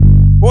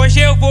Hoje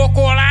eu vou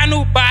colar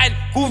no baile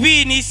com o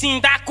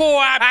Vinicin Da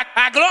Cohab.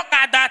 A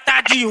glocada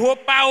tá de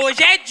roupa,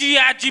 hoje é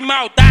dia de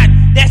maldade.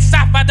 Desce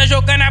safada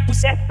jogando a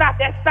buceta,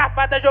 desce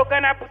safada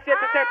jogando a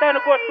buceta, sentando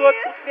gostoso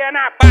pros cria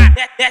na barra.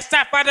 Desce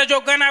safada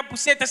jogando a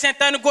buceta,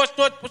 sentando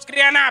gostoso pros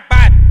cria na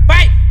barra.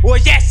 Vai!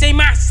 Hoje é sem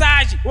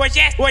massagem,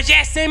 hoje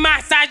é sem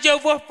massagem. Eu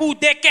vou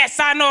fuder que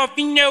essa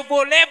novinha eu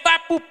vou levar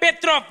pro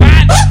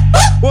Petrovale.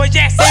 Hoje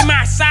é sem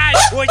massagem,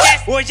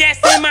 hoje é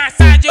sem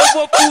massagem. Eu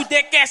vou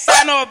fuder que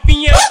essa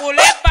novinha eu vou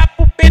levar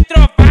pro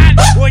Petrovale.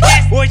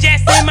 Hoje é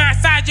sem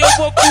massagem, eu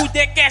vou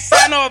fuder que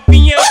essa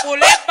novinha eu vou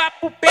levar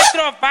pro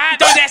Petrovale.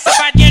 Então desce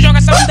safadinha, joga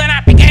essa bunda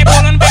na pica,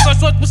 rebolando bem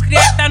gostoso pros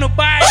criados tá no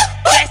baile.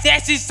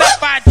 Desce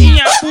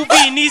safadinha pro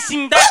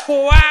Vinicin Da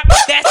Cohab.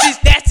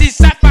 Desce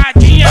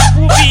safadinha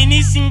pro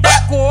Vinicin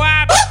Da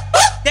Cohab.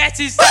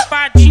 Desce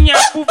safadinha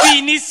pro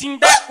Vinicin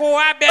Da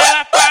Cohab.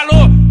 Ela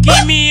falou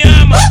que me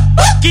ama,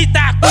 que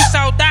tá com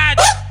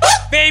saudade.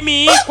 Vem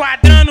me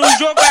enquadrando,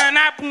 jogando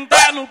a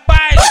bunda no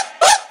baile.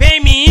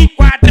 Vem me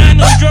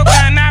enquadrando,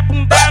 jogando a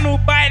bunda no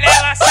baile.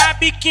 Ela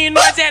sabe que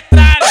nós é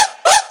tralha,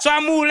 só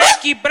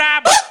moleque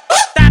brabo.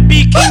 Tá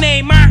pique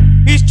Neymar,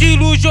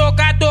 estilo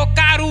jogador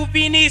caro. O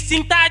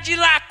Vinicin tá de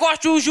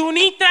Lacoste, o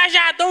Junin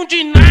trajadão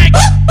de Nike.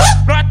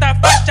 Brota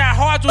Faixa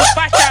Rosa, os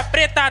faixa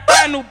preta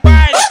tá no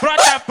baile.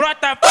 Brota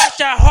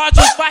Faixa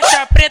Rosa, os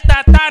faixa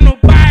preta tá no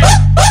baile.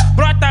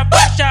 Brota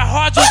Faixa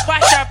Rosa, os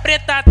faixa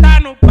preta tá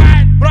no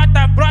baile.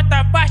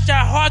 Brota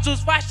Faixa Rosa,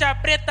 os faixa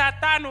preta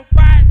tá no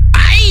baile.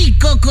 Aí,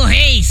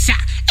 concorrência,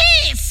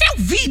 esse é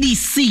o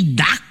Vinicin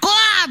Da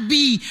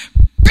Cohab.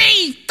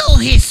 Peito,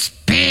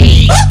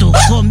 respeito,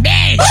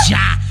 comédia.